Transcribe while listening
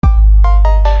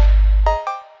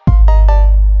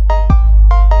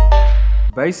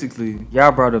basically,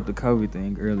 y'all brought up the COVID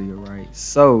thing earlier, right?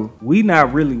 So we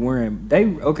not really wearing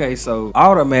so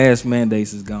all the mask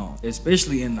mandates is gone,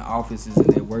 especially in the offices and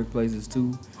at workplaces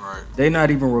too. Right. They not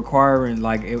even requiring,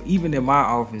 like, even in my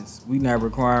office, we not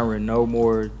requiring no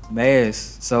more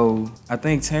masks. So I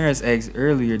think Terrence asked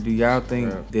earlier, do y'all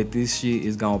think that this shit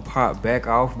is gonna pop back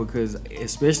off? Because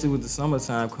especially with the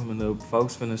summertime coming up,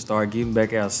 folks finna start getting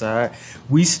back outside.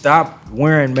 We stopped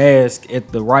wearing masks at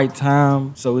the right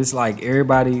time, so it's like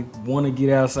everybody want to get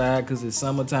outside because it's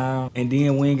summertime, and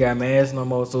then we ain't got masks no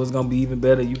more, so it's gonna be even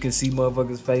better. You can see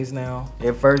motherfuckers' face now.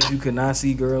 At first you could not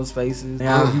see girls' faces.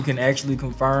 Now you can actually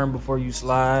confirm before you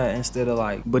slide instead of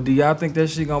like. But do y'all think that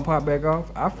shit gonna pop back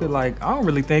off? I feel like I don't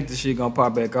really think this shit gonna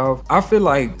pop back off. I feel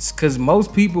like because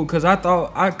most people, because I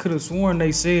thought I could have sworn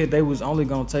they said they was only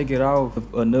gonna take it off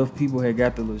if enough people had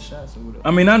got the little shots or whatever.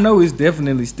 I mean, I know it's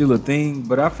definitely still a thing,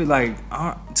 but I feel like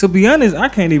to be honest, I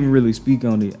can't even really speak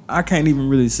on it. I can't even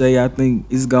really say I think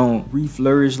it's gonna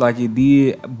re-flourish like it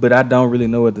did, but I don't really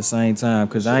know at the same time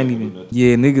because I ain't even.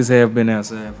 Yeah, niggas have been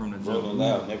outside from the jump. Rolling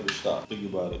Loud never stopped.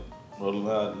 Think about it. Rolling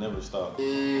Loud never stopped. Yeah,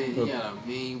 you got a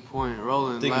mean point.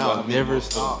 Rolling Think Loud about never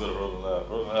stopped. Rolling Loud.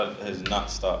 Rolling Loud has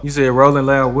not stopped. You said Rolling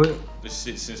Loud what? This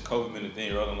shit since COVID been a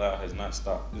thing. Rolling Loud has not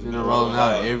stopped. It's been rolling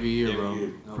out every year, bro.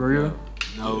 No, for real?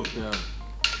 No, yeah.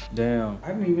 Damn, I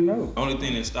didn't even know. The only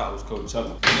thing that stopped was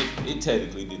Coachella. And it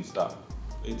technically didn't stop.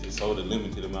 They just sold a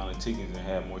limited amount of tickets and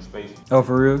had more space. Oh,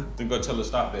 for real? I think Coachella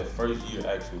stopped that first year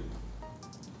actually.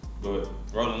 But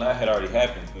Rolling Loud had already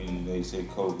happened when they said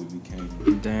COVID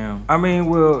became. Damn. I mean,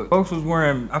 well, I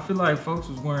feel like folks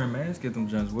was wearing masks at them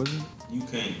joints, wasn't it? You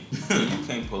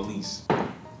can't police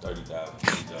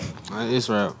 30,000. it's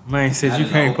rap. Man said you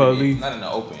can't police. Not in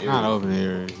the open area. Not open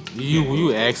area.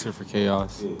 You asking for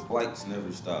chaos. Yeah, flights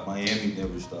never stop. Miami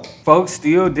never stopped. Folks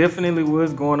still definitely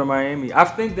was going to Miami. I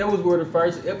think that was where the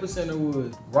first epicenter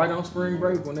was. Right on spring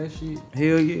break when that shit.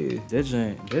 Hell yeah. That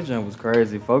joint was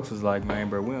crazy. Folks was like, man,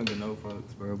 bro, we don't get no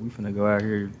fucks, bro. We finna go out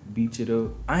here, beat it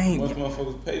up. Once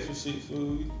motherfuckers pay for shit,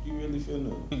 food, you really feel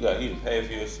no. You didn't pay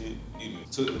for your shit. You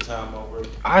took the time over.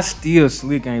 I still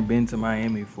slick ain't been to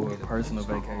Miami for a personal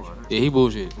vacation. Yeah, he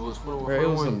bullshit. It was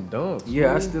some dumb.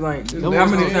 Yeah, I still ain't. How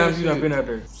many times you done been out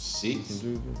there? 6.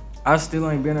 I still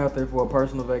ain't been out there for a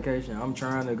personal vacation. I'm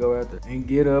trying to go out there and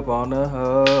get up on the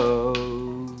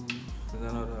hoes. Cause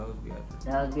I know the hoes be out there.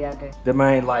 The hoes be out there. The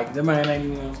man ain't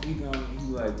even gonna speak on it. He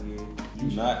like, yeah.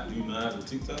 You not have a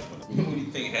TikTok? What do you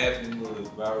think half of them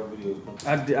viral videos come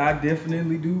from? I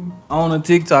definitely do. On a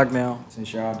TikTok now,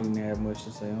 since y'all didn't have much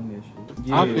to say on this shit.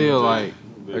 Yeah. I feel like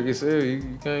I said,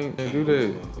 you can't do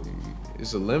that.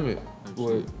 It's a limit.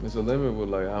 It's a limit with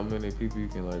like how many people you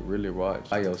can like really watch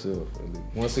by yourself.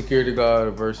 One security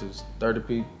guard versus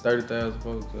 30,000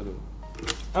 folks.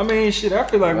 I mean, shit. I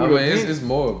feel like it's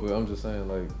more, but I'm just saying,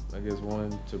 like, I guess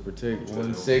one to protect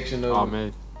one section of. Oh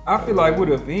man. I feel like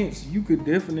with events, you could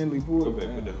definitely pull it.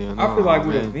 I feel like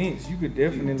with events, you could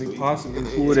definitely possibly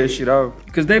pull that shit off.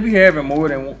 Because they be having more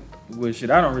than one. Well,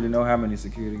 shit, I don't really know how many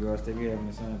security guards they be having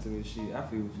assigned to this shit. I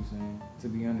feel what you're saying. To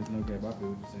be honest, no cap, I feel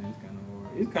what you're saying. It's kind of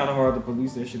hard. It's kind of hard to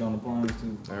police that shit on the planes,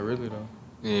 too. Not really, though.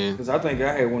 Yeah. Because I think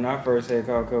I had, when I first had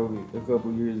caught COVID a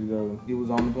couple years ago, it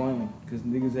was on the plane.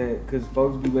 Because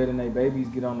folks be letting their babies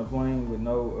get on the plane with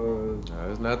no, Nah,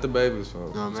 it's not the baby's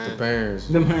fault. No, it's man. the parents.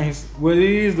 The mains. Well, it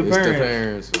is the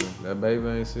parents. It's the parents. That baby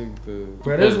ain't sick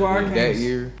But that's why I can't. That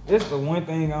year. That's the one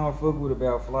thing I don't fuck with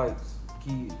about flights.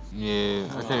 Kids. Yeah,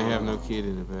 I can't have no kid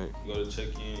in the back. You go to check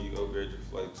in, you upgrade your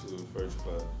flight to first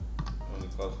class. Only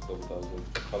costs a couple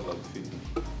thousand, cost like 50.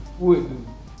 What?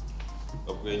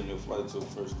 Upgrading your flight to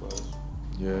first class.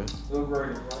 Yeah.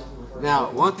 Now,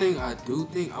 one thing I do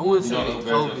think, I wouldn't You say don't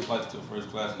that upgrade your COVID. flight to first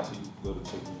class until you go to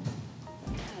check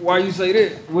in. Why you say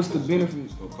that? What's the benefit?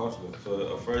 It's gonna cost you. So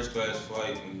a first class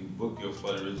flight, when you book your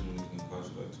flight originally, it's gonna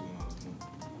cost you like $200 a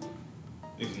month.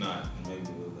 If not, maybe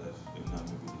a little less. If not,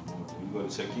 maybe a little more. When you go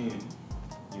to check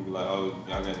in, you be like, oh,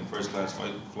 y'all got any first class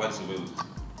flights available?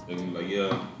 They be like,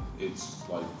 yeah, it's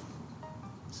like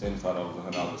 $75,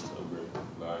 $100 to upgrade.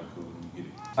 All right, cool, you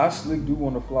get it. I slick do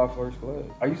want to fly first class.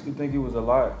 I used to think it was a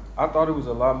lot. I thought it was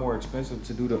a lot more expensive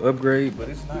to do the upgrade, but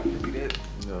it's not really that.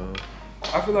 No.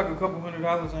 I feel like a couple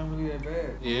 $100 ain't really that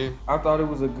bad. Yeah. I thought it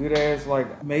was a good ass,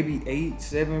 like maybe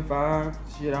 875.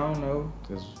 Shit, I don't know.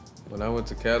 Cause when I went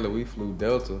to Cali, we flew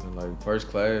Delta and like first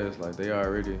class, like they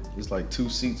already, it's like 2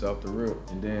 seats off the rip.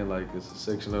 And then like it's a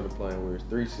section of the plane where it's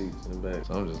 3 seats in the back.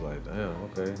 So I'm just like, damn,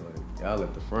 okay. Like y'all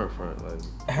at the front,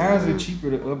 like. How is it cheaper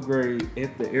to upgrade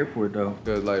at the airport though?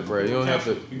 Cause like, bro, you don't have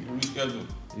to. You can reschedule.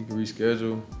 You can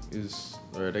reschedule. It's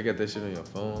or they got that shit on your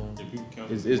phone. If you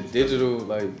count It's digital,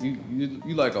 like you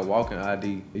like a walking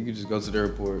ID. You can just go to the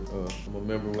airport. I'm a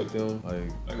member with them.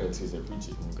 Like I gotta taste that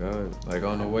preacher. oh God, like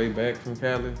on the way back from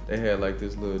Cali, they had like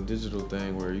this little digital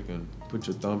thing where you can put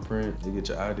your thumbprint, you get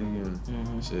your ID,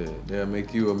 and shit. They'll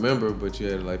make you a member, but you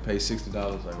had to like pay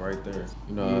 $60 like right there.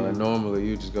 You know, like normally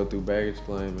you just go through baggage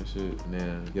claim and shit, and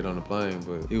then get on the plane.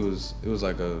 But it was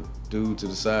like a dude to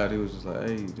the side. He was just like,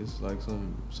 hey, this is like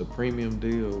some premium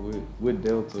deal with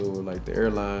Delta or like the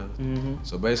airlines.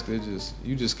 So basically,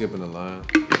 you just skipping the line.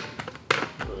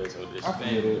 I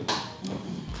feel it.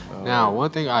 Now, one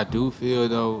thing I do feel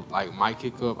though, like might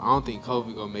kick up. I don't think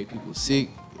COVID gonna make people sick,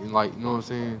 and like you know what I'm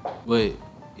saying. But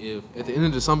if at the end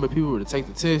of the summer people were to take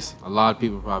the test, a lot of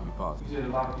people would probably be positive. You said a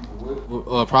lot of people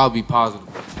would. Probably be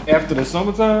positive. After the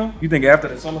summertime? You think after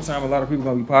the summertime a lot of people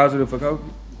gonna be positive for COVID?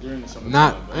 During the summertime,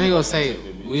 Not, I ain't gonna say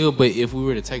it will, but if we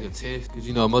were to take a test, because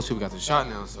you know most people got the shot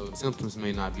now, so the symptoms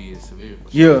may not be as severe.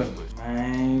 Yeah.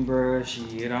 Man, bruh,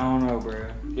 shit, I don't know,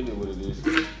 bruh. it is what it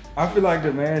is. I feel like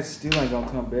the mask still ain't gonna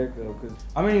come back though, cause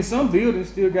I mean some buildings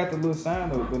still got the little sign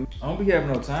up, but I don't be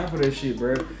having no time for that shit,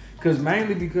 bruh. Cause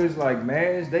mainly because like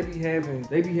masks, they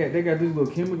got this little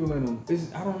chemical in them.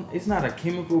 It's not a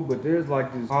chemical, but there's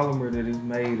like this polymer that is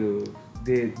made of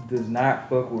that does not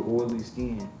fuck with oily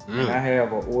skin. And I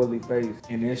have an oily face,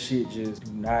 and that shit just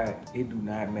do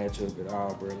not match up at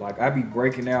all, bro. Like I be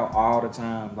breaking out all the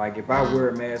time. Like if I wear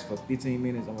a mask for 15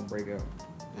 minutes, I'm gonna break out.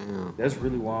 Damn. That's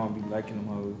really why I don't be liking them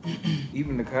hoes.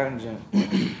 Even the cotton jump.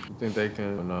 You think they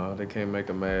can? No, they can't make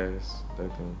a mask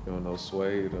that can, no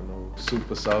suede or no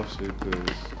super soft shit,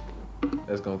 cause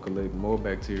that's gonna collect more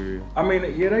bacteria. I mean,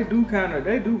 yeah, they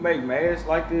do make masks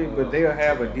like that, but they'll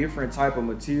have a different type of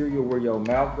material where your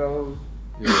mouth goes.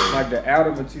 Yeah. Like the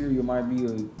outer material might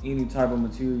be any type of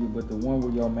material, but the one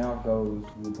where your mouth goes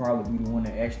will probably be the one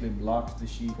that actually blocks the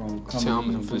shit from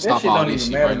coming in. But that stop shit all don't this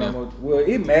even shit matter right no now. more. Well,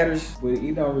 it matters, but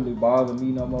it don't really bother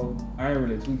me no more. I ain't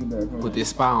really tweaking back from Put it. this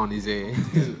spy on his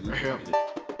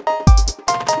ass.